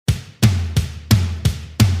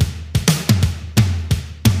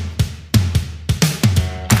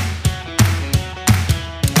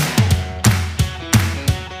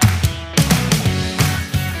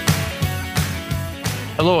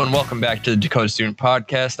Hello and welcome back to the Dakota Student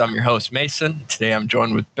Podcast. I'm your host, Mason. Today I'm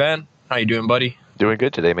joined with Ben. How you doing, buddy? Doing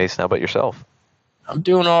good today, Mason. How about yourself? I'm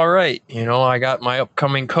doing all right. I got my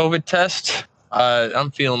upcoming COVID test.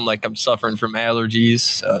 I'm feeling like I'm suffering from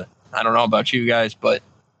allergies. I don't know about you guys, but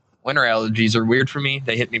winter allergies are weird for me.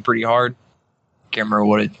 They hit me pretty hard. Can't remember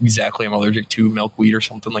what exactly I'm allergic to, milkweed or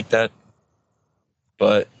something like that.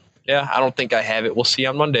 But yeah, I don't think I have it. We'll see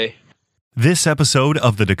on Monday. This episode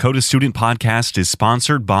of the Dakota Student Podcast is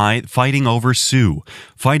sponsored by Fighting Over Sioux.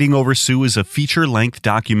 Fighting Over Sioux is a feature-length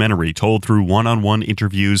documentary told through one-on-one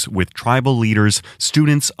interviews with tribal leaders,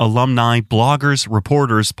 students, alumni, bloggers,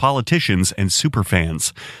 reporters, politicians, and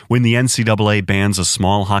superfans. When the NCAA bans a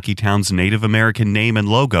small hockey town's Native American name and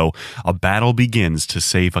logo, a battle begins to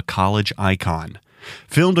save a college icon.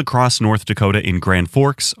 Filmed across North Dakota in Grand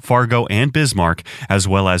Forks, Fargo, and Bismarck, as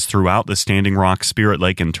well as throughout the Standing Rock, Spirit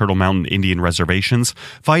Lake, and Turtle Mountain Indian reservations,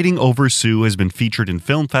 Fighting Over Sioux has been featured in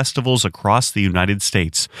film festivals across the United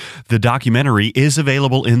States. The documentary is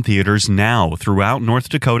available in theaters now throughout North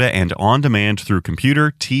Dakota and on demand through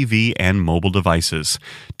computer, TV, and mobile devices.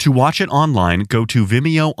 To watch it online, go to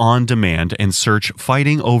Vimeo On Demand and search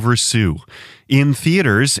Fighting Over Sioux. In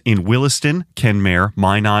theaters in Williston, Kenmare,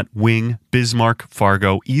 Minot, Wing, Bismarck,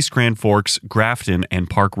 Fargo, East Grand Forks, Grafton, and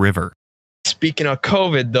Park River. Speaking of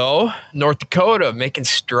COVID, though, North Dakota making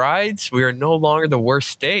strides. We are no longer the worst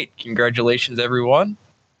state. Congratulations, everyone.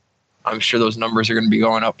 I'm sure those numbers are going to be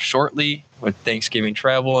going up shortly with Thanksgiving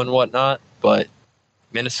travel and whatnot. But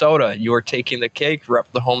Minnesota, you are taking the cake, rep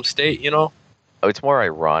the home state, Oh, it's more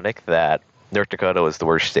ironic that North Dakota was the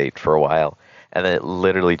worst state for a while, and then it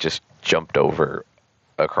literally just jumped over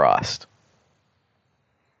across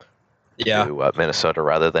to Minnesota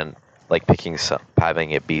rather than like having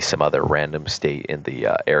it be some other random state in the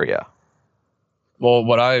area. Well,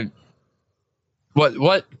 what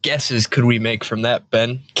guesses could we make from that,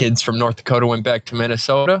 Ben? Kids from North Dakota went back to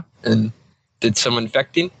Minnesota and did some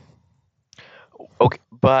infecting? Okay,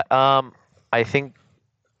 but I think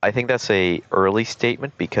that's a early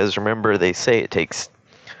statement because remember they say it takes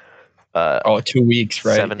 2 weeks,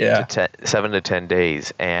 right? 7 to 10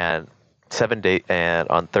 days, and 7 days, and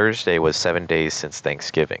on Thursday was 7 days since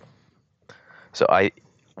Thanksgiving. So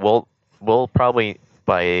we'll probably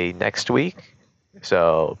by next week.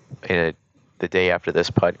 So the day after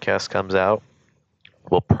this podcast comes out,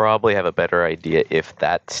 we'll probably have a better idea if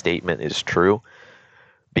that statement is true,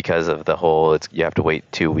 because of the whole you have to wait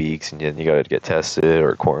 2 weeks and then you got to get tested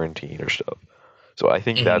or quarantine or stuff. So I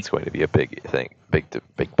think that's going to be a big thing, big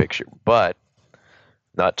picture. But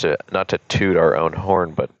not to toot our own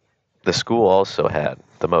horn, but the school also had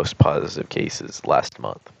the most positive cases last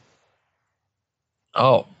month.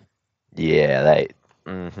 Oh, yeah,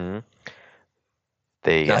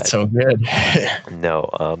 they not so good. No,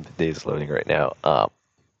 the day's loading right now.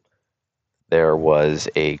 There was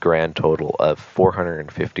a grand total of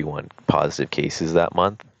 451 positive cases that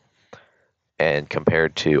month. And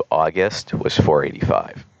compared to August was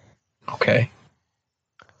 485. Okay.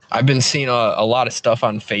 I've been seeing a lot of stuff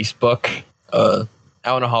on Facebook. I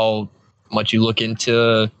don't know how much you look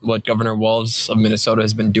into what Governor Walz of Minnesota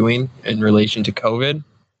has been doing in relation to COVID.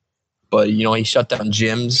 But, he shut down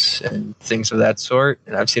gyms and things of that sort.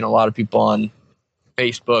 And I've seen a lot of people on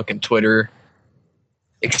Facebook and Twitter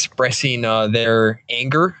expressing their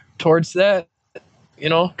anger towards that,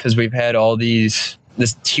 because we've had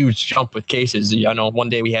this huge jump with cases. I know one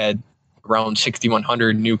day we had around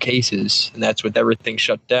 6,100 new cases, and that's with everything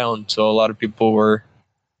shut down. So a lot of people were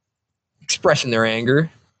expressing their anger.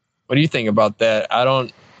 What do you think about that?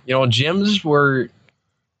 Gyms were,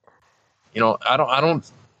 I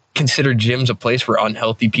don't consider gyms a place where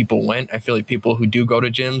unhealthy people went. I feel like people who do go to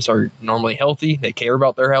gyms are normally healthy. They care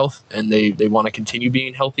about their health, and they want to continue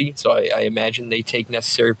being healthy. So I imagine they take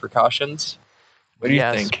necessary precautions. What do you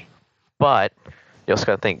think? But you also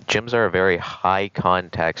got to think, gyms are a very high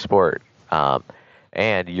contact sport,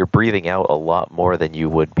 and you're breathing out a lot more than you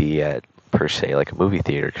would be at, per se, like a movie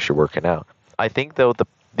theater because you're working out. I think, though,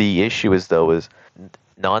 the issue is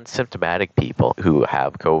non-symptomatic people who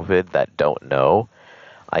have COVID that don't know,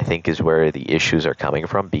 I think is where the issues are coming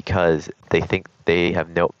from, because they think they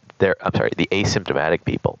have the asymptomatic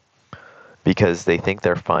people, because they think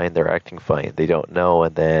they're fine, they're acting fine, they don't know,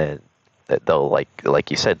 and then they'll,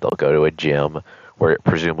 like you said, they'll go to a gym where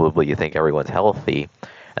presumably you think everyone's healthy,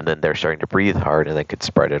 and then they're starting to breathe hard and then could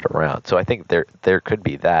spread it around. So I think there could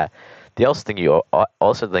be that. The other thing you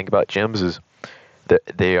also think about gyms is that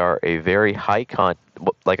they are a very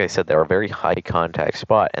like I said, they're a very high contact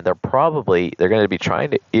spot, and they're going to be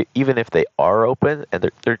trying to, even if they are open, and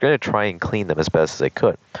they're going to try and clean them as best as they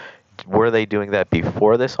could. Were they doing that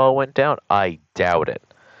before this all went down? I doubt it.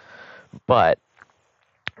 But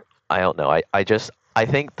I don't know. I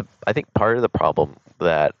think part of the problem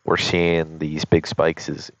that we're seeing these big spikes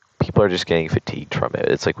is people are just getting fatigued from it.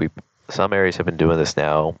 It's like some areas have been doing this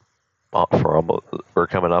now for almost, we're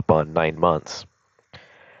coming up on 9 months,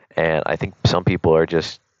 and I think some people are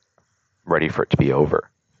just ready for it to be over.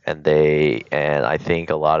 And I think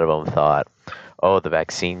a lot of them thought, oh, the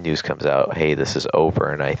vaccine news comes out, hey, this is over.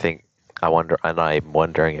 And I'm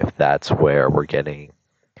wondering if that's where we're getting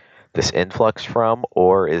this influx from,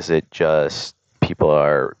 or is it just people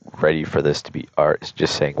are ready for this to be, are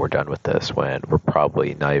just saying we're done with this when we're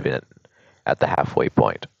probably not even at the halfway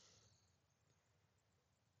point.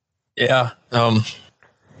 Yeah.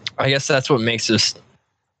 I guess that's what makes this,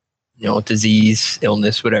 disease,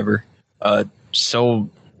 illness, whatever, so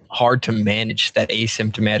hard to manage, that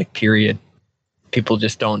asymptomatic period. People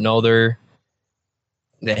just don't know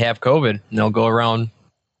they have COVID, and they'll go around,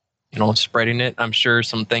 spreading it. I'm sure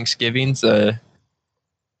some Thanksgivings,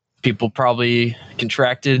 people probably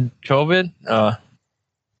contracted COVID.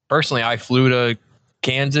 Personally, I flew to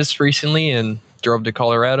Kansas recently and drove to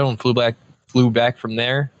Colorado and flew back from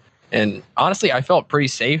there. And honestly, I felt pretty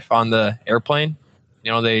safe on the airplane.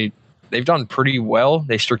 They've done pretty well.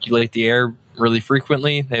 They circulate the air really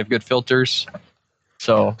frequently. They have good filters.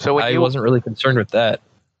 So I wasn't really concerned with that.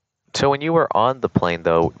 So when you were on the plane,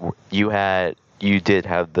 though, you did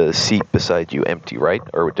have the seat beside you empty, right?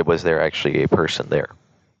 Or was there actually a person there?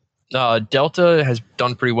 Delta has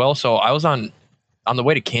done pretty well. So I was on the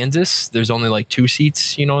way to Kansas. There's only like 2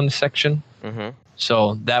 seats, in the section. Mm-hmm.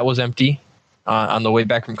 So that was empty. On the way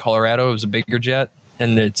back from Colorado, it was a bigger jet,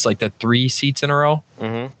 and it's like the 3 seats in a row,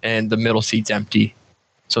 mm-hmm. and the middle seat's empty.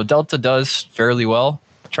 So Delta does fairly well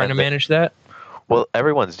trying to manage that. Well,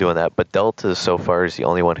 everyone's doing that, but Delta so far is the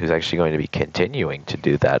only one who's actually going to be continuing to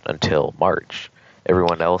do that until March.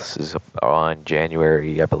 Everyone else is on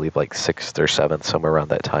January, I believe, like 6th or 7th, somewhere around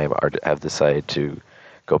that time, have decided to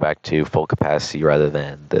go back to full capacity rather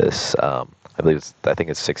than this. I think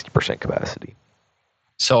it's 60% capacity.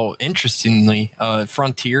 So interestingly,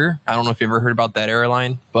 Frontier, I don't know if you ever heard about that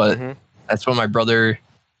airline, but mm-hmm. that's what my brother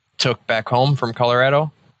took back home from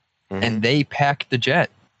Colorado, mm-hmm. and they packed the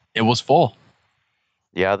jet. It was full.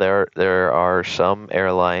 Yeah, there are some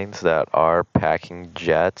airlines that are packing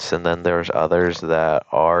jets, and then there's others that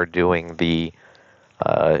are doing the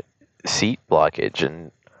seat blockage.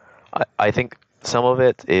 And I think some of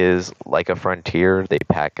it is like a Frontier. They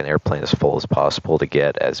pack an airplane as full as possible to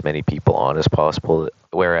get as many people on as possible,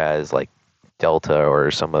 whereas like Delta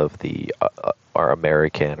or some of the are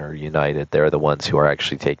American or United, they're the ones who are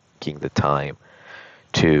actually taking the time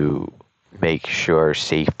to make sure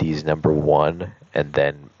safety is number one, and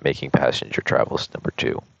then making passenger travels number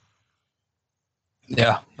 2.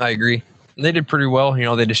 Yeah, I agree. They did pretty well.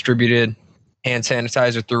 They distributed hand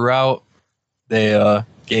sanitizer throughout. They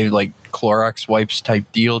gave like Clorox wipes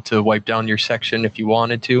type deal to wipe down your section if you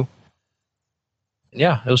wanted to. And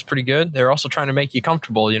yeah, it was pretty good. They're also trying to make you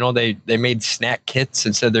comfortable. They made snack kits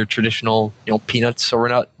instead of their traditional, peanuts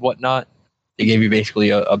or whatnot. They gave you basically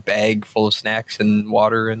a bag full of snacks and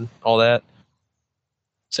water and all that.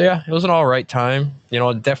 So yeah, it was an all right time. It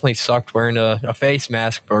definitely sucked wearing a face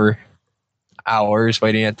mask for hours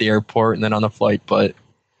waiting at the airport and then on the flight, but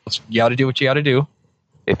you got to do what you got to do.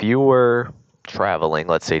 If you were traveling,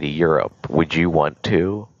 let's say to Europe, would you want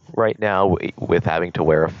to right now with having to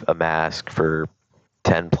wear a mask for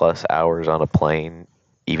 10 plus hours on a plane,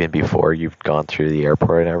 even before you've gone through the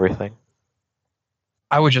airport and everything?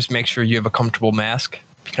 I would just make sure you have a comfortable mask,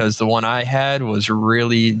 because the one I had was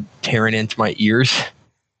really tearing into my ears.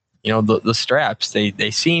 The straps,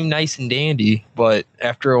 they seem nice and dandy, but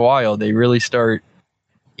after a while, they really start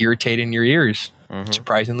irritating your ears, mm-hmm.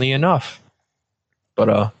 surprisingly enough.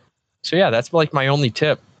 But, so yeah, that's like my only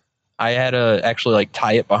tip. I had to actually like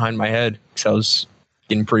tie it behind my head because I was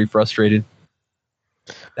getting pretty frustrated.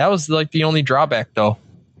 That was like the only drawback though.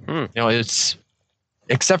 It's,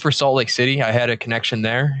 except for Salt Lake City, I had a connection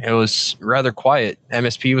there. It was rather quiet.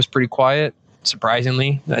 MSP was pretty quiet.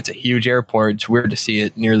 Surprisingly, that's a huge airport. It's weird to see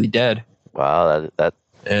it nearly dead. Wow,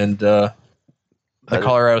 and the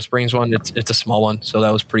Colorado Springs one, it's a small one, so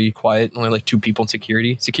that was pretty quiet. Only like 2 people in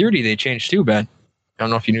security. Security they changed too, Ben. I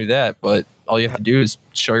don't know if you knew that, but all you have to do is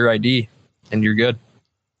show your ID, and you're good.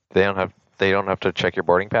 They don't have to check your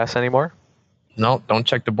boarding pass anymore? No, don't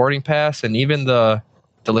check the boarding pass, and even the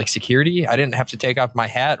like security. I didn't have to take off my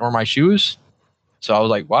hat or my shoes, so I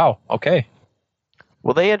was like, wow, okay.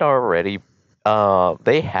 Well, they had already.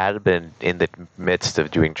 They had been in the midst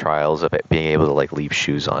of doing trials of it being able to like leave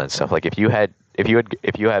shoes on and stuff. Like if you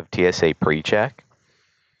have TSA pre-check,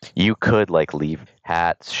 you could like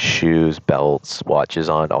hats, shoes, belts, watches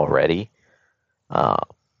on already.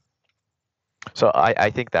 So I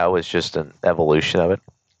think that was just an evolution of it.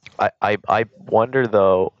 I wonder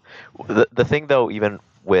though, the thing though, even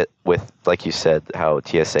with like you said, how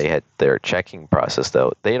TSA had their checking process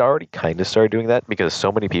though, they had already kind of started doing that because so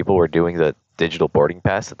many people were doing the digital boarding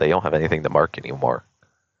pass that they don't have anything to mark anymore.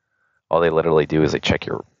 All they literally do is they check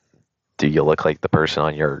do you look like the person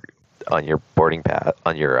on your boarding pass,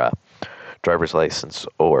 on your driver's license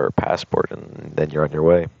or passport, and then you're on your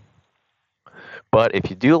way. But if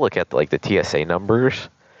you do look at the TSA numbers,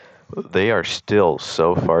 they are still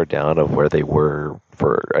so far down of where they were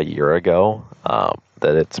for a year ago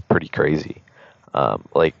that it's pretty crazy.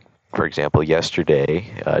 Like, for example,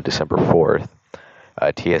 yesterday, December 4th,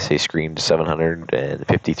 TSA screened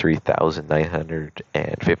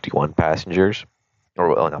 753,951 passengers, or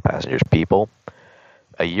well, not passengers, people.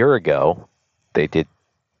 A year ago, they did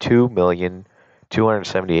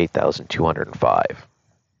 2,278,205.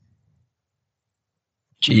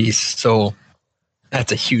 Jeez, so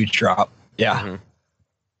that's a huge drop. Yeah. Mm-hmm.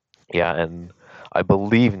 Yeah, and I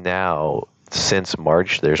believe now, since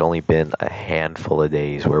March, there's only been a handful of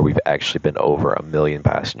days where we've actually been over 1 million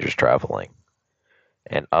passengers traveling.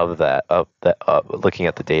 And of that, looking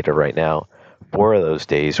at the data right now, 4 of those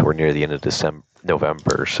days were near the end of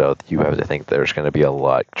November, so you have to think there's going to be a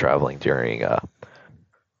lot traveling during.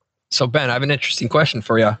 So Ben, I have an interesting question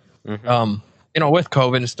for you. Mm-hmm. With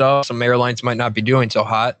COVID and stuff, some airlines might not be doing so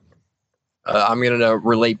hot. I'm going to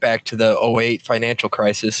relate back to the '08 financial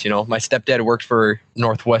crisis. My stepdad worked for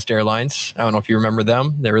Northwest Airlines. I don't know if you remember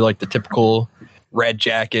them. They were like the typical red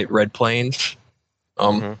jacket, red planes.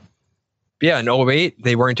 Yeah, in '08,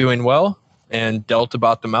 they weren't doing well, and Delta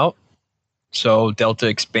bought them out. So Delta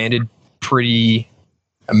expanded pretty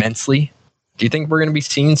immensely. Do you think we're going to be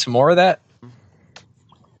seeing some more of that?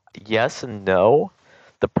 Yes and no.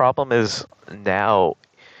 The problem is now,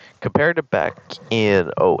 compared to back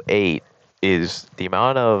in '08, is the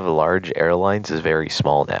amount of large airlines is very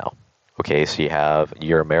small now. Okay, so you have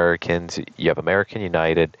your Americans, you have American,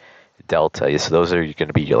 United, Delta. So those are going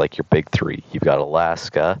to be your big 3. You've got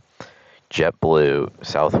Alaska, JetBlue,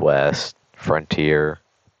 Southwest, Frontier.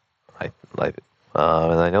 And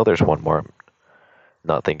I know there's one more I'm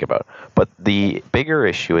not thinking about. But the bigger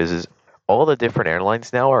issue is all the different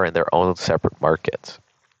airlines now are in their own separate markets.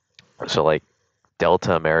 So like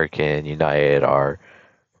Delta, American, United are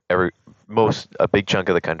a big chunk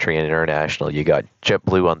of the country in international. You got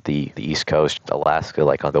JetBlue on the East Coast, Alaska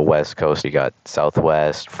on the West Coast. You got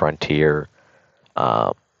Southwest, Frontier,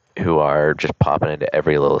 who are just popping into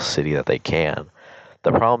every little city that they can.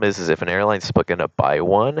 The problem is if an airline's going to buy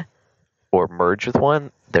one or merge with one,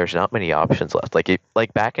 there's not many options left.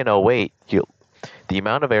 Like back in '08, the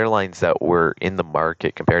amount of airlines that were in the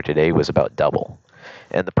market compared to today was about double.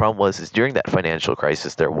 And the problem was during that financial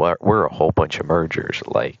crisis, there were a whole bunch of mergers.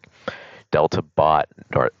 Like Delta bought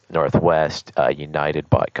Northwest, United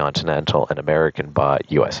bought Continental, and American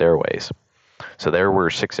bought U.S. Airways. So there were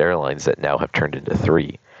 6 airlines that now have turned into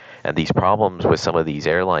 3. And these problems with some of these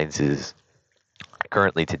airlines is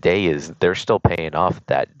currently today is they're still paying off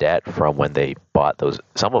that debt from when they bought those.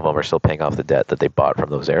 Some of them are still paying off the debt that they bought from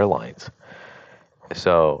those airlines.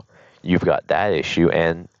 So you've got that issue.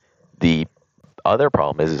 And the other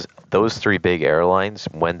problem is those 3 big airlines,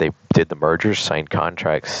 when they did the mergers, signed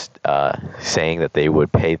contracts saying that they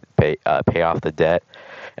would pay off the debt.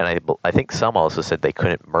 And I think some also said they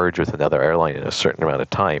couldn't merge with another airline in a certain amount of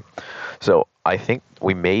time. So I think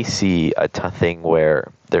we may see a thing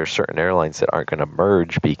where there's certain airlines that aren't going to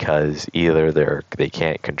merge because either they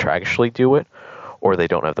can't contractually do it or they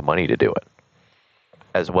don't have the money to do it.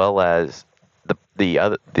 As well as some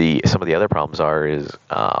of the other problems is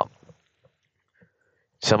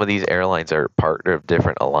some of these airlines are part of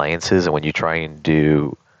different alliances, and when you try and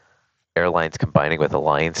do airlines combining with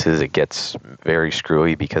alliances, it gets very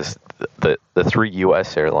screwy because the 3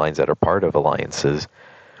 U.S. airlines that are part of alliances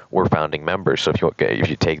were founding members. So if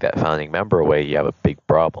you take that founding member away, you have a big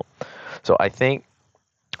problem. So I think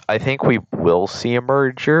we will see a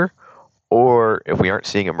merger, or if we aren't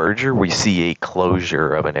seeing a merger, we see a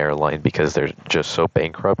closure of an airline because they're just so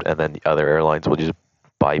bankrupt, and then the other airlines will just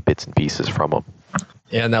buy bits and pieces from them.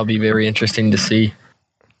 Yeah, and that'll be very interesting to see.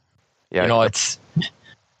 Yeah,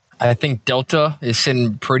 I think Delta is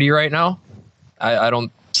sitting pretty right now. I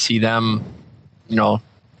don't see them,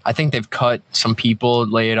 I think they've cut some people,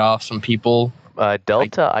 laid off some people.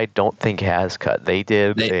 Delta, I don't think has cut. They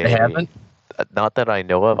did. They haven't? Not that I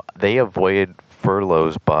know of. They avoided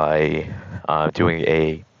furloughs by doing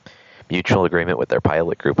a mutual agreement with their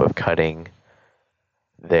pilot group of cutting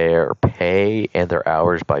their pay and their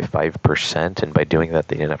hours by 5%, and by doing that,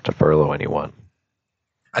 they didn't have to furlough anyone.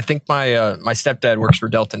 I think my stepdad works for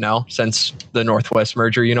Delta now since the Northwest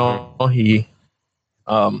merger. He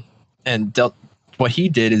and what he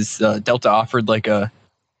did is Delta offered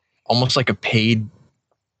almost like a paid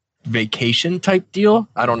vacation type deal.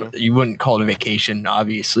 I don't know. You wouldn't call it a vacation,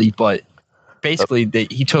 obviously, but basically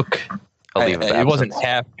he took it wasn't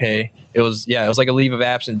half pay. It was like a leave of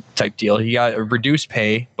absence type deal. He got a reduced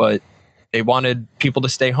pay, but they wanted people to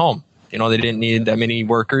stay home. They didn't need that many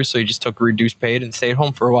workers, so he just took reduced pay and stayed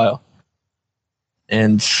home for a while.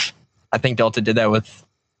 And I think Delta did that with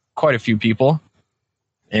quite a few people,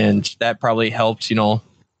 and that probably helped,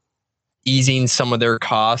 easing some of their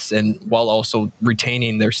costs and while also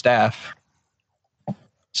retaining their staff.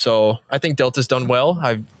 So I think Delta's done well.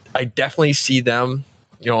 I definitely see them,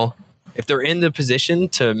 if they're in the position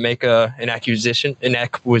to make an acquisition, and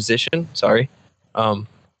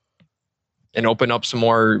open up some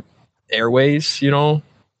more airways,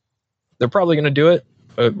 they're probably going to do it,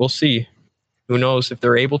 but we'll see. Who knows if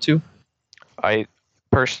they're able to? I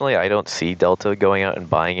don't see Delta going out and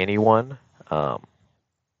buying anyone.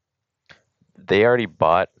 They are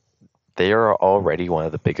already one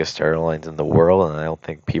of the biggest airlines in the world, and I don't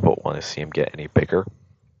think people want to see them get any bigger.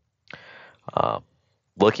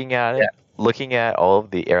 Looking at all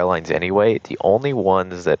of the airlines anyway, the only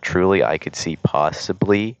ones that truly I could see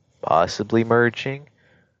possibly merging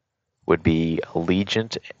would be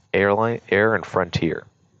Allegiant Air and Frontier,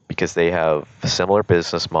 because they have similar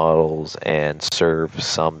business models and serve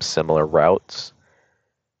some similar routes.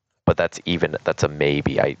 But that's a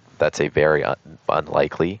maybe. That's a very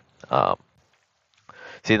unlikely.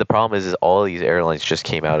 See, the problem is all these airlines just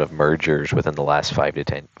came out of mergers within the last 5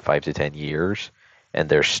 to 10 years, and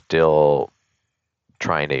they're still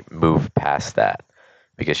trying to move past that,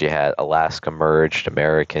 because you had Alaska merged,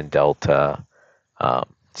 American, Delta,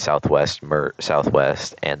 Southwest,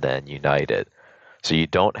 and then United. So you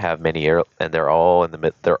don't have many and they're all in the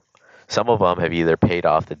mid. Some of them have either paid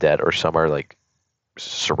off the debt, or some are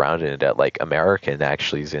surrounded in debt. Like American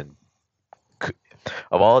actually is in.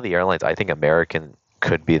 Of all of the airlines, I think American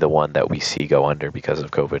could be the one that we see go under because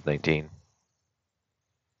of COVID-19.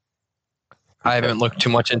 I haven't looked too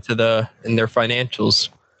much into their financials.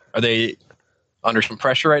 Are they under some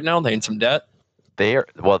pressure right now? Are they in some debt? They're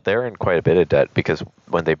in quite a bit of debt, because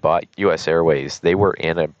when they bought U.S. Airways, they were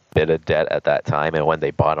in a bit of debt at that time, and when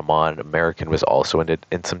they bought them on, American was also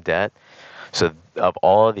in some debt. So of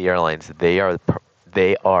all of the airlines, they are,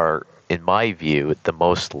 in my view, the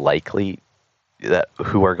most likely that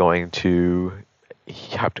who are going to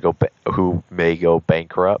have to who may go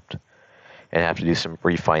bankrupt and have to do some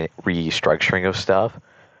restructuring of stuff.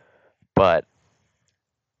 But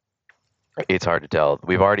it's hard to tell.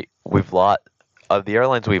 We've lost of the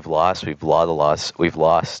airlines we've lost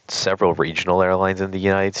several regional airlines in the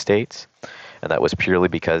United States, and that was purely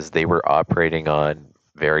because they were operating on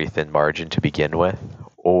very thin margin to begin with,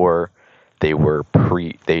 or they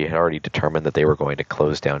had already determined that they were going to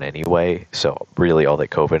close down anyway. So really all that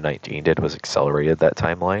COVID-19 did was accelerated that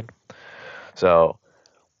timeline. So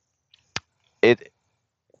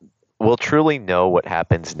we'll truly know what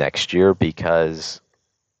happens next year, because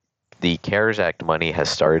the CARES Act money has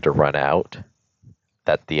started to run out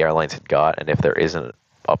that the airlines had got, and if there isn't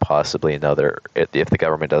possibly another, if the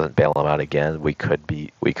government doesn't bail them out again, we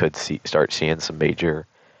could start seeing some major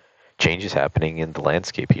changes happening in the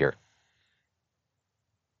landscape here.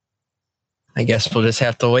 I guess we'll just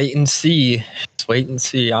have to wait and see.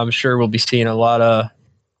 I'm sure we'll be seeing a lot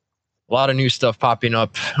of new stuff popping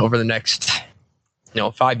up over the next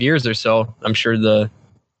 5 years or so. I'm sure the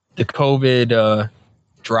COVID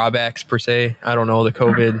drawbacks per se. I don't know, the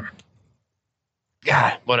COVID.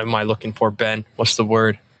 God, what am I looking for, Ben? What's the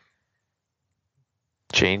word?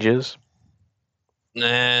 Changes?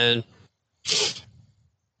 I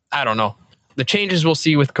don't know. The changes we'll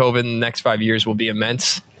see with COVID in the next 5 years will be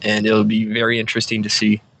immense, and it'll be very interesting to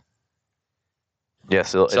see.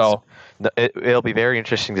 Yes, it'll be very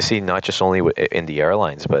interesting to see, not just only in the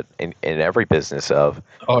airlines, but in every business of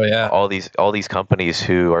all these companies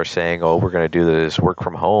who are saying, oh, we're going to do this work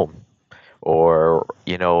from home, or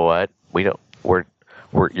you know what,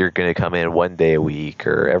 you're going to come in 1 day a week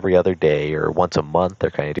or every other day or once a month,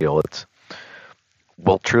 or kind of deal.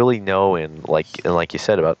 We'll truly know like you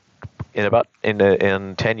said,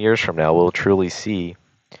 in 10 years from now, we'll truly see,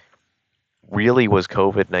 really, was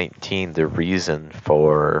COVID-19 the reason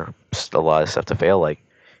for a lot of stuff to fail? Like,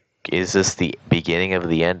 is this the beginning of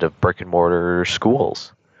the end of brick and mortar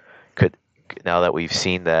schools? Now that we've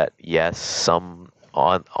seen that, yes, some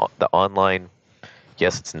the online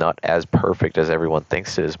yes, it's not as perfect as everyone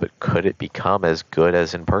thinks it is, but could it become as good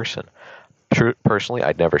as in person? Personally,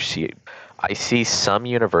 I'd never see it. I see some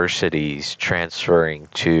universities transferring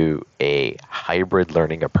to a hybrid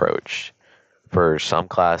learning approach for some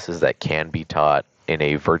classes that can be taught in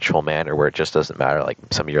a virtual manner where it just doesn't matter, like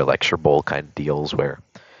some of your lecture bowl kind of deals where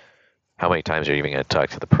how many times are you even going to talk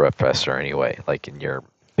to the professor anyway, like in your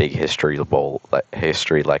big history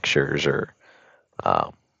lectures or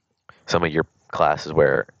some of your classes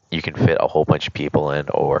where you can fit a whole bunch of people in,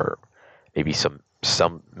 or maybe some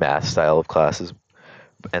math style of classes,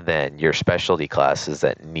 and then your specialty classes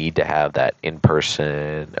that need to have that in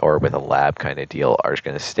person or with a lab kind of deal are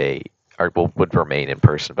going to would remain in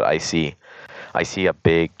person. But I see a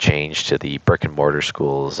big change to the brick and mortar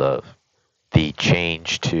schools of the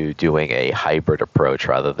change to doing a hybrid approach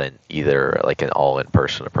rather than either like an all in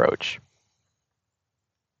person approach.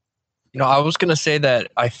 I was going to say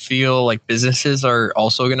that I feel like businesses are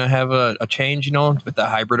also going to have a change, with the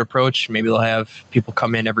hybrid approach. Maybe they'll have people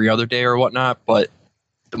come in every other day or whatnot. But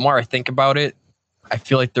the more I think about it, I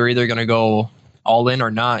feel like they're either going to go all in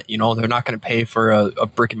or not. They're not going to pay for a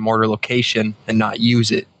brick and mortar location and not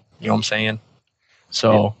use it. You know what I'm saying?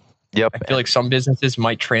 So yep. I feel like some businesses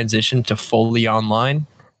might transition to fully online,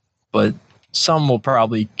 but some will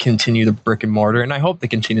probably continue the brick and mortar. And I hope they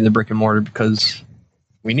continue the brick and mortar because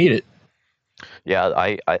we need it.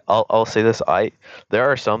 Yeah, I'll say this. There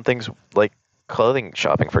are some things like clothing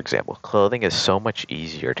shopping, for example. Clothing is so much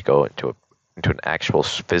easier to go into an actual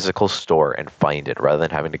physical store and find it rather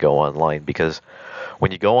than having to go online. Because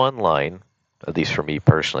when you go online, at least for me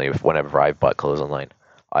personally, whenever I've bought clothes online,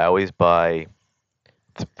 I always buy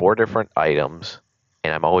 4 different items,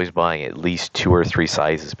 and I'm always buying at least 2 or 3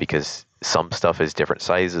 sizes because some stuff is different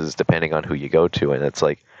sizes depending on who you go to, and it's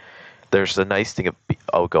like. There's the nice thing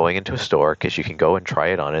of going into a store because you can go and try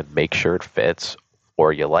it on and make sure it fits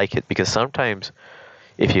or you like it. Because sometimes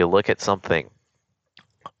if you look at something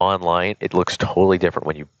online, it looks totally different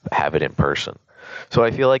when you have it in person. So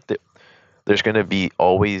I feel like there's going to be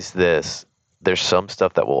always this. There's some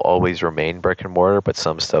stuff that will always remain brick and mortar, but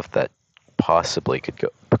some stuff that possibly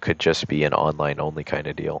could just be an online only kind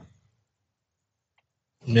of deal.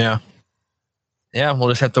 Yeah. Yeah, we'll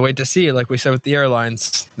just have to wait to see. Like we said with the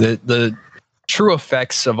airlines, the true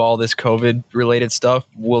effects of all this COVID-related stuff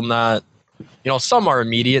will not. Some are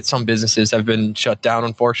immediate. Some businesses have been shut down,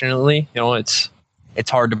 unfortunately. It's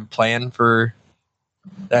hard to plan for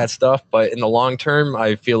that stuff. But in the long term,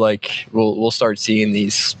 I feel like we'll start seeing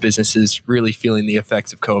these businesses really feeling the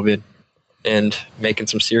effects of COVID and making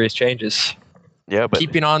some serious changes. Yeah, but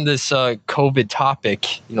keeping on this COVID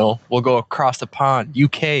topic, we'll go across the pond.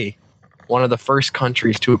 UK. One of the first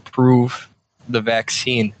countries to approve the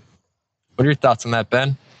vaccine. What are your thoughts on that,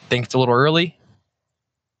 Ben? Think it's a little early?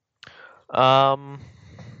 Not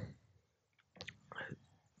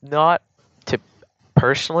to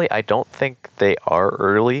personally. I don't think they are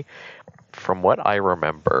early. From what I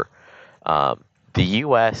remember, the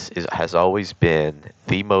U.S. has always been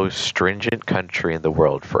the most stringent country in the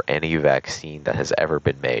world for any vaccine that has ever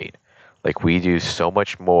been made. Like, we do so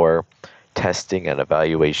much more testing and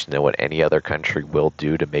evaluation than what any other country will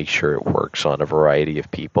do to make sure it works on a variety of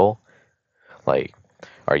people. Like,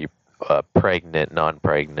 are you pregnant,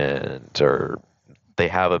 non-pregnant, or they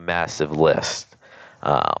have a massive list.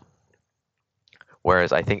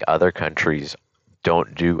 Whereas I think other countries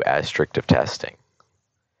don't do as strict of testing.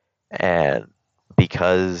 And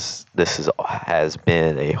because this has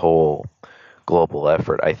been a whole global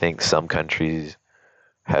effort, I think some countries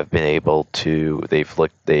have been able to. They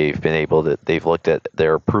looked at the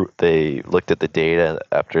data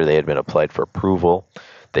after they had been applied for approval.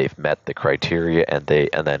 They've met the criteria, and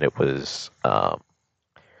then it was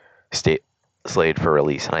slated for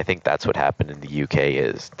release. And I think that's what happened in the UK.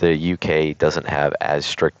 Is the UK doesn't have as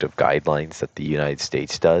strict of guidelines that the United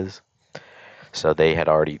States does. So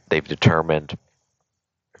they've determined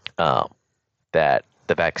that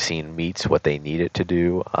the vaccine meets what they need it to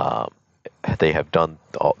do. They have done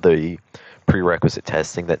all the prerequisite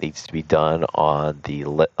testing that needs to be done on the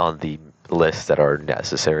lists that are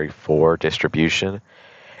necessary for distribution,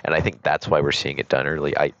 and I think that's why we're seeing it done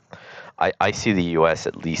early. I see the U.S.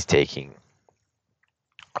 at least taking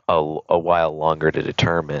a while longer to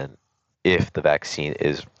determine if the vaccine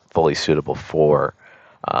is fully suitable for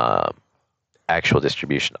actual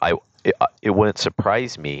distribution. It wouldn't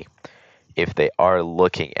surprise me if they are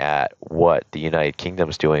looking at what the United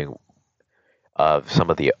Kingdom's doing of some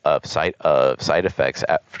of the side effects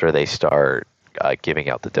after they start giving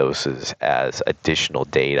out the doses as additional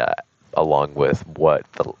data along with what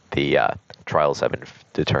the trials have been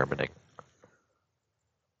determining.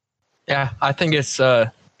 Yeah, I think it's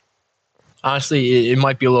honestly it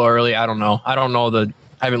might be a little early. I don't know. I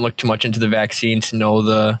haven't looked too much into the vaccine to know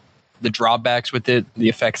the drawbacks with it, the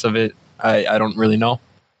effects of it. I don't really know.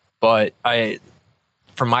 But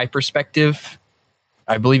from my perspective,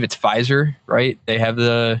 I believe it's Pfizer, right? They have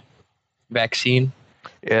the vaccine,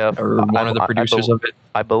 Yeah, or one of the producers of it.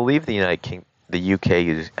 I believe the UK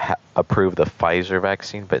approved the Pfizer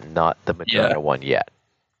vaccine, but not the Moderna one yet.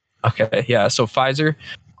 Okay, yeah. So Pfizer,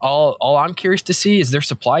 all I'm curious to see is their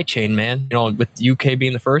supply chain, man. You know, with UK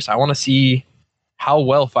being the first, I want to see how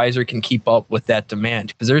well Pfizer can keep up with that demand,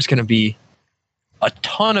 because there's going to be a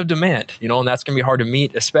ton of demand, you know, and that's going to be hard to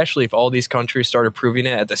meet, especially if all these countries start approving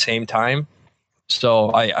it at the same time.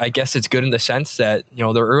 So I guess it's good in the sense that, you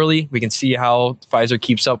know, they're early. We can see how Pfizer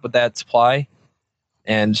keeps up with that supply.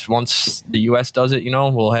 And once the US does it, you know,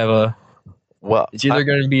 we'll have it's either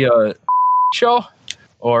going to be a show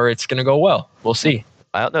or it's going to go well. We'll see.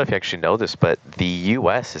 I don't know if you actually know this, but the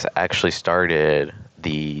US has actually started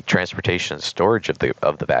the transportation and storage of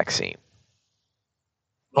the vaccine.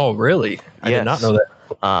 Oh, really? I did not know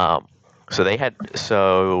that.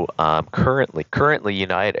 Currently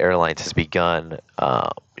United Airlines has begun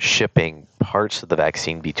shipping parts of the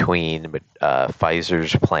vaccine between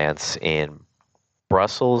Pfizer's plants in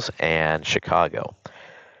Brussels and Chicago,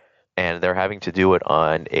 and they're having to do it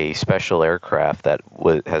on a special aircraft that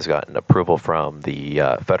has gotten approval from the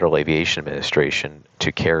Federal Aviation Administration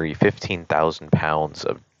to carry 15,000 pounds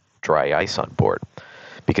of dry ice on board,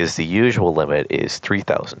 because the usual limit is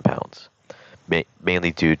 3,000 pounds.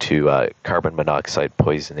 Mainly due to carbon monoxide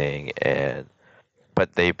poisoning,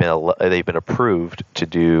 but they've been approved to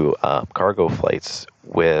do cargo flights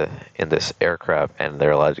in this aircraft, and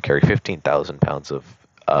they're allowed to carry 15,000 pounds of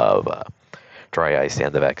dry ice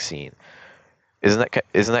and the vaccine. Isn't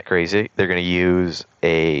that crazy? They're going to use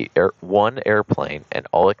one airplane, and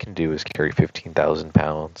all it can do is carry 15,000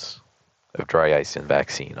 pounds of dry ice and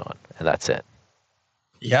vaccine on, and that's it.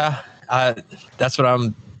 Yeah, that's what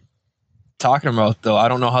I'm talking about, though. I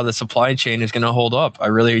don't know how the supply chain is going to hold up. I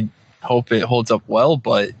really hope it holds up well,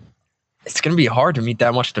 but it's going to be hard to meet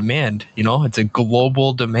that much demand. You know, it's a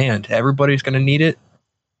global demand. Everybody's going to need it.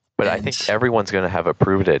 But I think everyone's going to have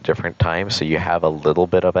approved at different times, so you have a little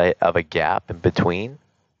bit of a gap in between.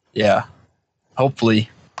 Yeah, hopefully.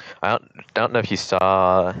 I don't know if you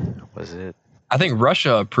saw. Was it? I think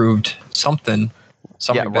Russia approved something.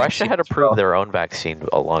 Yeah, Russia had approved their own vaccine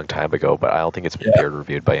a long time ago, but I don't think it's been peer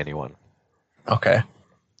reviewed by anyone. Okay.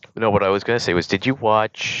 No, what I was going to say was, did you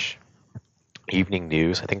watch Evening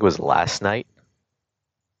News? I think it was last night.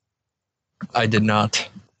 I did not.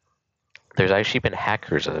 There's actually been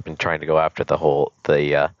hackers that have been trying to go after the whole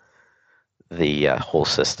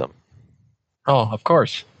system. Oh, of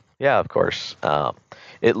course. Yeah, of course.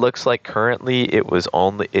 It looks like currently it's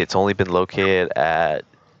only been located at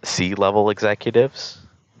C-level executives.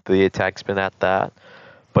 The attack's been at that,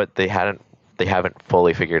 but they haven't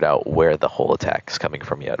fully figured out where the whole attack is coming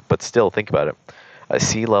from yet. But still, think about it: a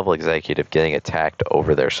C-level executive getting attacked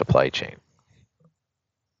over their supply chain.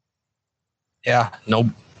 Yeah,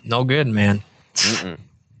 no good, man. Mm-mm.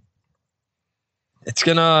 It's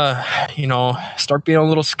gonna, start being a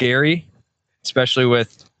little scary, especially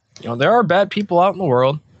with, there are bad people out in the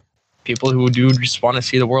world, people who do just want to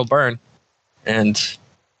see the world burn, and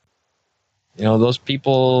those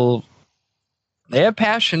people, they have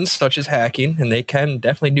passions such as hacking, and they can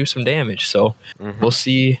definitely do some damage. So we'll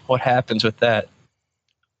see what happens with that.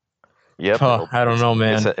 Yep. I don't know,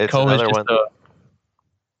 man. It's another one.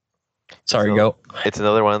 Sorry, go. It's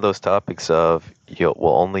another one of those topics of we'll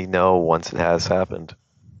only know once it has happened.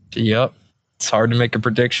 Yep. It's hard to make a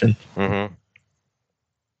prediction. Mm-hmm.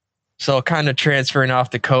 So kind of transferring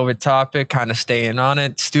off the COVID topic, kind of staying on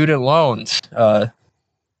it. Student loans.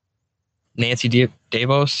 Nancy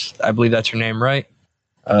Davos, I believe that's her name, right?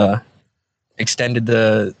 Extended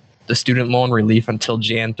the student loan relief until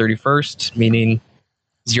Jan 31st, meaning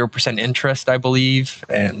 0% interest, I believe,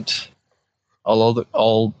 and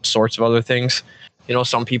all sorts of other things.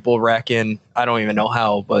 Some people rack in, I don't even know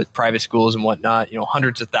how, but private schools and whatnot,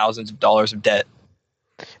 hundreds of thousands of dollars of debt.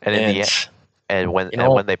 And in the end, and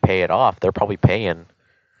when they pay it off, they're paying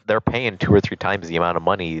 2 or 3 times the amount of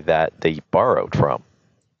money that they borrowed from.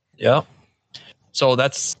 Yeah. So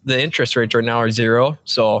that's the interest rates right now are 0.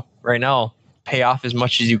 So right now, pay off as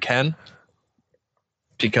much as you can,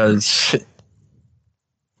 because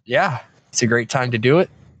it's a great time to do it.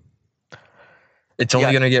 It's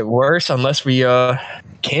only going to get worse unless we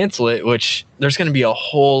cancel it, which there's going to be a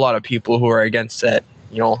whole lot of people who are against that.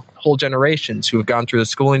 Whole generations who have gone through the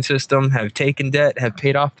schooling system, have taken debt, have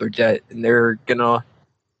paid off their debt, and they're going to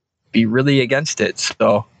be really against it.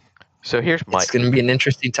 So So here's my. It's going to be an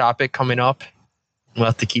interesting topic coming up. We'll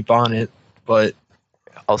have to keep on it, but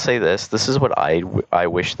I'll say this. This is what I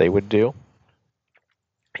wish they would do.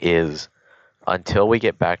 Is until we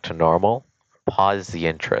get back to normal, pause the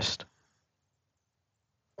interest.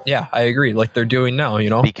 yeah, I agree. Like they're doing now, you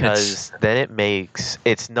know, Because then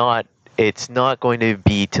it's not going to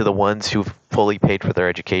be to the ones who've fully paid for their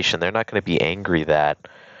education. They're not going to be angry that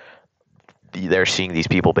they're seeing these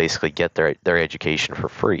people basically get their education for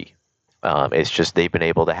free. It's just they've been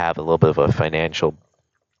able to have a little bit of a financial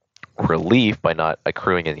relief by not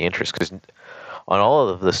accruing any interest, because on all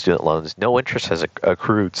of the student loans, no interest has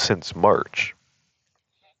accrued since March,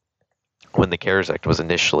 when the CARES Act was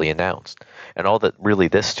initially announced. And all that really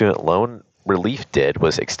this student loan relief did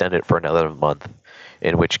was extend it for another month,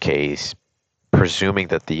 in which case, presuming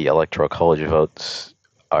that the Electoral College votes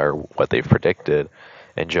are what they've predicted,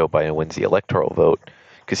 and Joe Biden wins the electoral vote,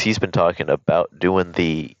 because he's been talking about doing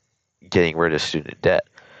the getting rid of student debt.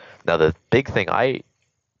 Now, the big thing I'm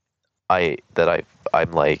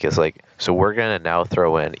like is like, so we're gonna now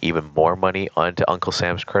throw in even more money onto Uncle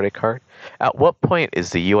Sam's credit card. At what point is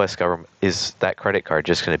the U.S. government, is that credit card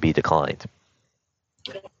just going to be declined?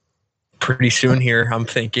 pretty soon here, I'm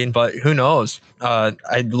thinking, but who knows?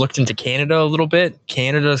 I looked into Canada a little bit.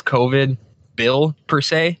 Canada's COVID bill, per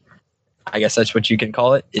se, I guess that's what you can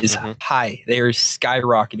call it, is high. They are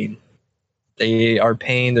skyrocketing. They are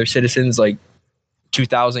paying their citizens like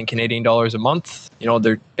 2,000 Canadian dollars a month. You know,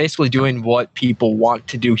 they're basically doing what people want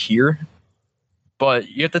to do here. But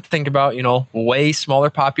you have to think about, you know, way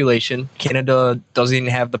smaller population. Canada doesn't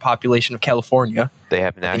even have the population of California. They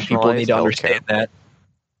have I think people need nationalized to healthcare. understand that.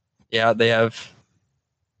 Yeah, they have.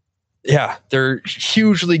 Yeah, they're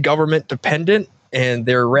hugely government dependent, and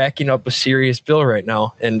they're racking up a serious bill right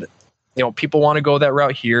now. And you know, people want to go that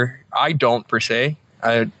route here. I don't, per se.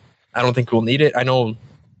 I don't think we'll need it. I know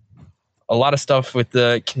a lot of stuff with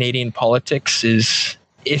the Canadian politics is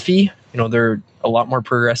iffy. You know, they're a lot more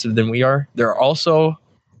progressive than we are. They're also,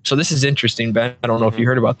 so this is interesting, Ben. I don't know if you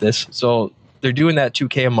heard about this. So they're doing that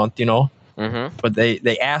 $2K a month, you know, but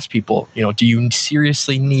they ask people, you know, do you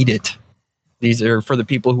seriously need it? These are for the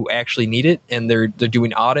people who actually need it, and they're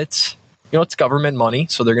doing audits. You know, it's government money,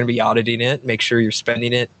 so they're going to be auditing it, make sure you're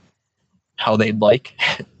spending it how they'd like.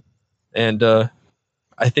 And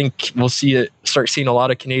I think we'll start seeing a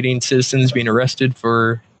lot of Canadian citizens being arrested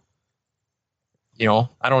for, you know,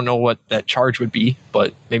 I don't know what that charge would be,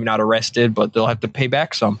 but maybe not arrested, but they'll have to pay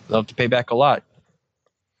back some. They'll have to pay back a lot.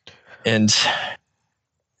 And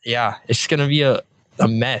yeah, it's going to be a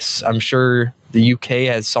mess. I'm sure the UK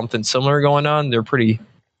has something similar going on. They're pretty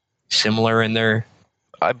similar in their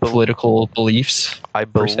political beliefs,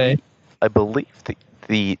 per se. I believe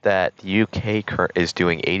that the UK is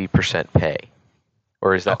doing 80% pay,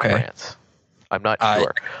 or is that France? I'm not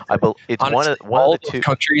sure. It's honestly, one of the two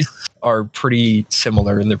countries are pretty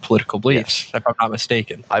similar in their political beliefs, if I'm not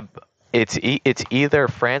mistaken. It's either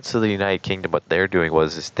France or the United Kingdom. What they're doing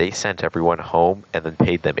is they sent everyone home and then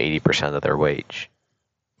paid them 80% of their wage.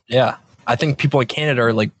 Yeah, I think people in Canada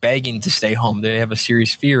are like begging to stay home. They have a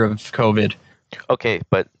serious fear of COVID. Okay,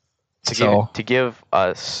 but to give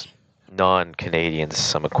us non-Canadians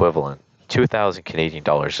some equivalent, 2,000 Canadian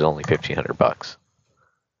dollars is only $1,500.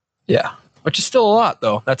 Yeah, which is still a lot,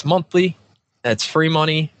 though. That's monthly. That's free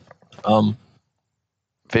money.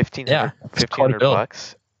 $1,500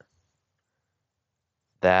 bucks.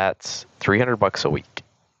 That's $300 a week.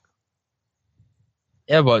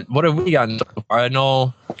 Yeah, but what have we gotten so far? I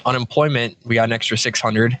know unemployment, we got an extra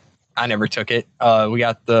 $600. I never took it. We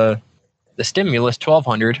got the stimulus,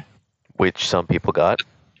 $1,200, which some people got.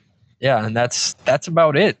 Yeah, and that's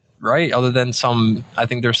about it, right? Other than I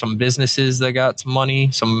think there's some businesses that got some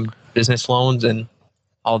money, some business loans and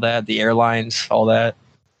all that, the airlines, all that.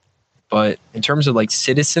 But in terms of like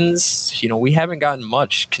citizens, you know, we haven't gotten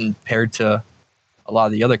much compared to a lot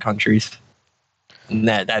of the other countries. And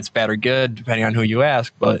that's bad or good, depending on who you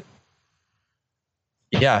ask. But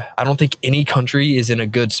yeah, I don't think any country is in a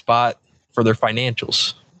good spot for their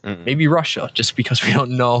financials. Maybe Russia, just because we don't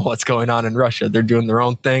know what's going on in Russia. They're doing their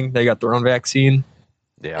own thing. They got their own vaccine.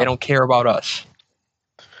 Yeah. They don't care about us.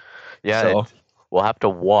 Yeah, so we'll have to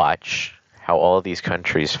watch how all of these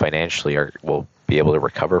countries financially will be able to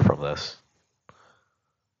recover from this.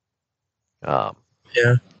 Yeah.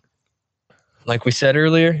 Like we said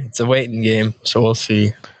earlier, it's a waiting game, so we'll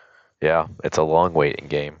see. Yeah, it's a long waiting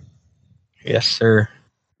game. Yes, sir.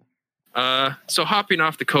 So hopping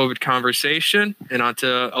off the COVID conversation and onto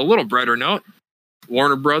a little brighter note,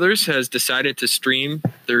 Warner Brothers has decided to stream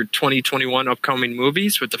their 2021 upcoming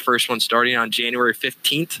movies, with the first one starting on January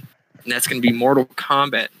 15th, and that's going to be Mortal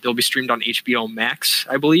Kombat. They'll be streamed on HBO Max,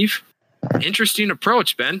 I believe. Interesting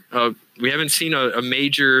approach, Ben. We haven't seen a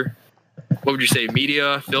major, what would you say,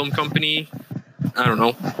 media, film company, I don't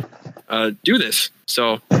know, do this.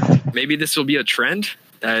 So maybe this will be a trend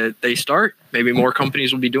that they start. Maybe more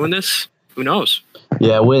companies will be doing this. Who knows?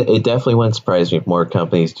 Yeah, it definitely wouldn't surprise me if more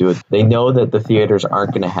companies do it. They know that the theaters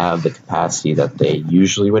aren't going to have the capacity that they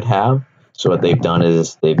usually would have. So what they've done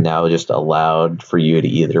is they've now just allowed for you to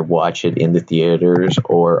either watch it in the theaters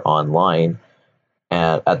or online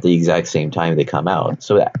at the exact same time they come out.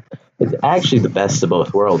 So it's actually the best of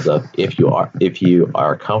both worlds. Of if you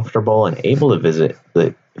are comfortable and able to visit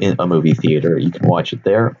in a movie theater, you can watch it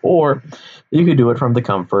there, or you can do it from the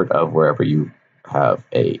comfort of wherever you have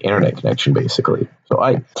a internet connection, basically. So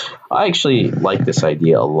I actually like this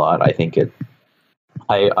idea a lot. I think it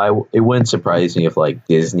wouldn't surprise me if like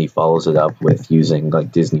Disney follows it up with using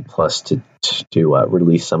like Disney Plus to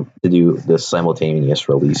release to do the simultaneous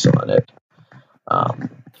release on it.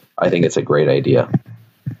 I think it's a great idea.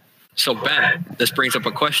 So Ben, this brings up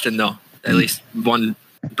a question though. At least one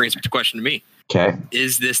brings up a question to me. Okay.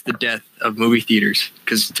 Is this the death of movie theaters?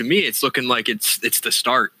 Because to me, it's looking like it's the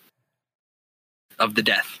start of the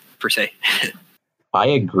death per se. I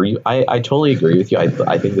agree. I totally agree with you.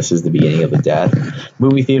 I think this is the beginning of the death.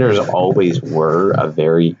 Movie theaters always were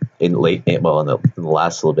in the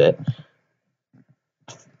last little bit.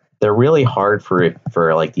 They're really hard for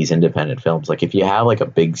like these independent films. Like if you have like a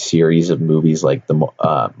big series of movies like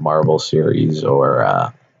the Marvel series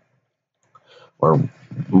or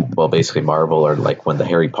basically Marvel, or like when the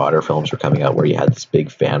Harry Potter films were coming out where you had this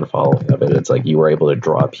big fan following of it, it's like you were able to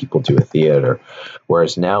draw people to a theater.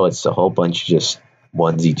 Whereas now it's a whole bunch of just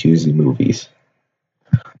onesie twosie movies.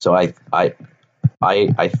 So I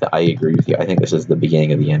agree with you. I think this is the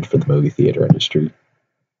beginning of the end for the movie theater industry.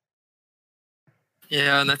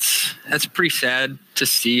 Yeah, and that's pretty sad to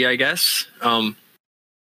see, I guess.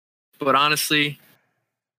 But honestly,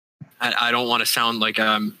 I don't want to sound like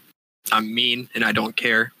I'm mean and I don't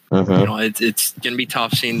care. Mm-hmm. You know, it's gonna be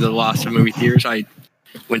tough seeing the loss of movie theaters. I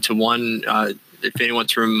went to one. If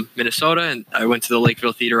anyone's from Minnesota, and I went to the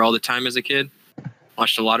Lakeville Theater all the time as a kid.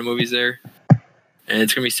 Watched a lot of movies there, and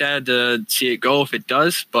it's gonna be sad to see it go if it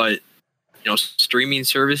does. But you know, streaming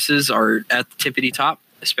services are at the tippity top,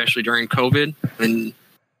 especially during COVID, when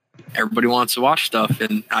everybody wants to watch stuff.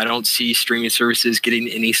 And I don't see streaming services getting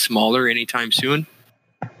any smaller anytime soon.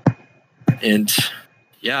 And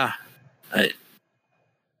yeah,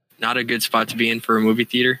 not a good spot to be in for a movie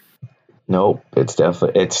theater. Nope, it's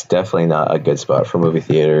definitely not a good spot for a movie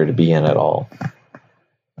theater to be in at all.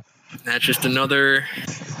 That's just another,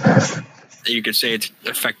 you could say it's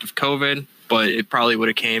effect of COVID, but it probably would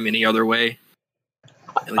have came any other way.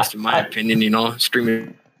 At least in my opinion, you know,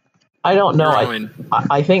 streaming. I don't know.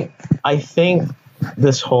 I think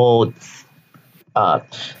this whole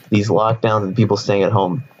these lockdowns and people staying at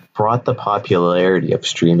home brought the popularity of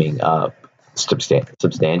streaming up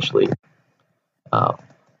substantially.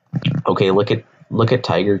 Okay, look at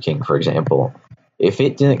Tiger King, for example. If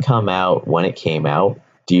it didn't come out when it came out,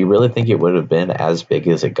 do you really think it would have been as big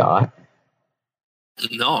as it got?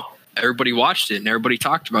 No. Everybody watched it and everybody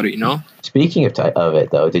talked about it, you know? Speaking of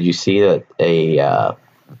it, though, did you see that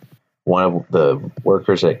one of the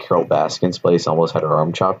workers at Carol Baskin's place almost had her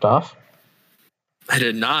arm chopped off? I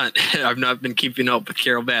did not. I've not been keeping up with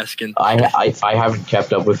Carol Baskin. I haven't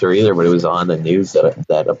kept up with her either, but it was on the news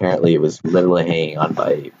that apparently it was literally hanging on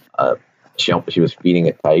by she was feeding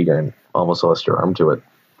a tiger and almost lost her arm to it.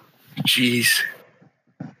 Jeez.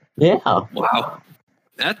 Yeah. Wow.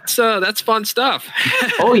 That's fun stuff.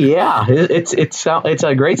 Oh yeah, it's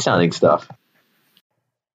a great sounding stuff.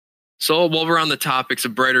 So while we're on the topics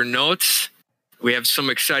of brighter notes, we have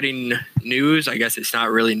some exciting news. I guess it's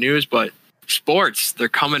not really news, but sports, they're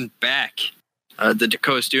coming back. The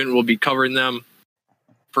Dakota Student will be covering them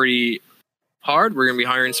pretty hard. We're going to be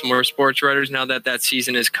hiring some more sports writers now that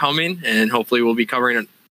season is coming, and hopefully we'll be covering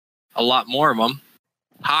a lot more of them.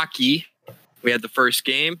 Hockey, we had the first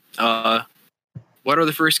game. What are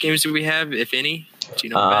the first games that we have, if any? Do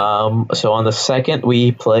you know, Ben? So on the second,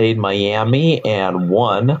 we played Miami and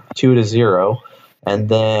won 2-0. And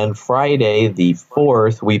then Friday, the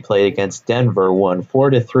 4th, we played against Denver, won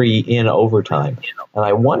 4-3 in overtime. And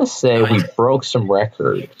I want to say we broke some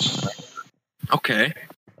records. Okay.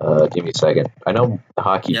 Give me a second. I know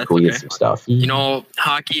hockey tweeted some stuff. You know,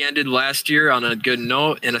 hockey ended last year on a good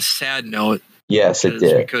note and a sad note. Yes, it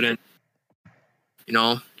did. We couldn't, you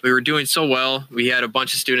know, we were doing so well. We had a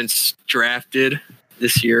bunch of students drafted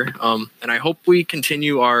this year. And I hope we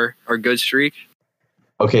continue our good streak.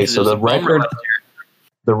 Okay, so the record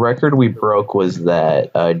The record we broke was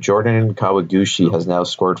that Jordan Kawaguchi has now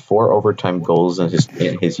scored 4 overtime goals in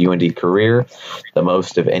his UND career, the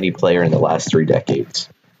most of any player in the last 3 decades.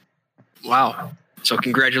 Wow. So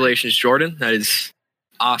congratulations, Jordan. That is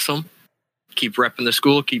awesome. Keep repping the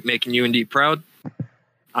school. Keep making UND proud.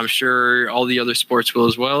 I'm sure all the other sports will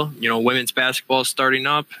as well. You know, women's basketball is starting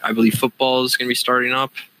up. I believe football is going to be starting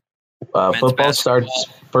up.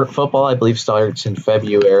 Football, I believe, starts in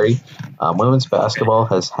February. Women's basketball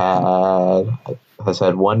has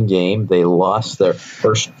had one game. They lost their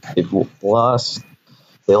first. They lost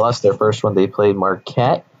their first one. They played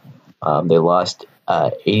Marquette. They lost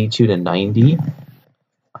 82-90.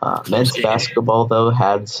 Men's basketball, though,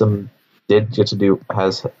 hasn't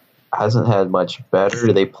had much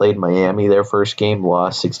better. They played Miami their first game,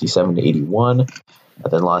 lost 67-81.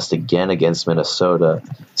 And then lost again against Minnesota,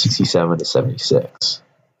 67-76.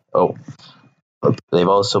 Oh, they've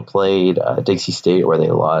also played Dixie State, where they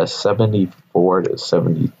lost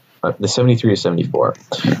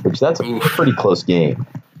 73-74, which that's a pretty close game.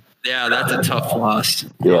 Yeah, that's a tough loss.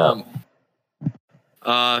 Yeah.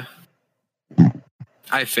 I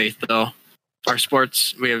have faith, though. Our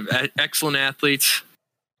sports, we have excellent athletes,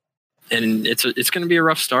 and it's going to be a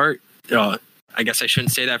rough start. I guess I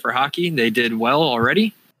shouldn't say that for hockey. They did well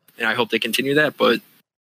already, and I hope they continue that. But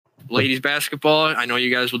ladies basketball, I know you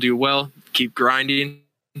guys will do well. Keep grinding,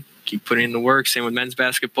 keep putting in the work. Same with men's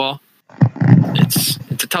basketball. It's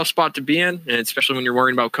a tough spot to be in, and especially when you're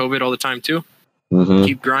worrying about COVID all the time too. Mm-hmm.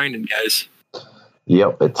 Keep grinding, guys.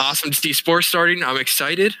 Yep, it's awesome to see sports starting. I'm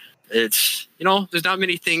excited. It's, there's not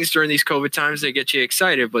many things during these COVID times that get you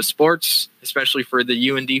excited, but sports, especially for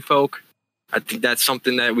the UND folk, I think that's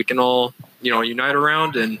something that we can all, unite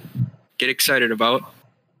around and get excited about.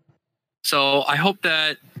 So I hope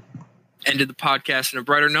that ended the podcast on a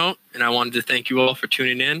brighter note, and I wanted to thank you all for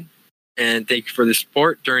tuning in, and thank you for the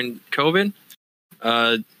support during COVID.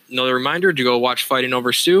 Another reminder to go watch Fighting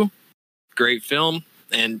Over Sue. Great film,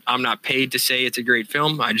 and I'm not paid to say it's a great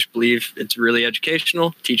film. I just believe it's really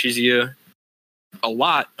educational, teaches you a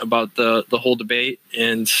lot about the whole debate,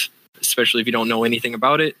 and especially if you don't know anything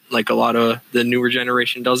about it, like a lot of the newer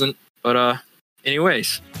generation doesn't. But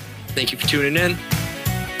anyways, thank you for tuning in.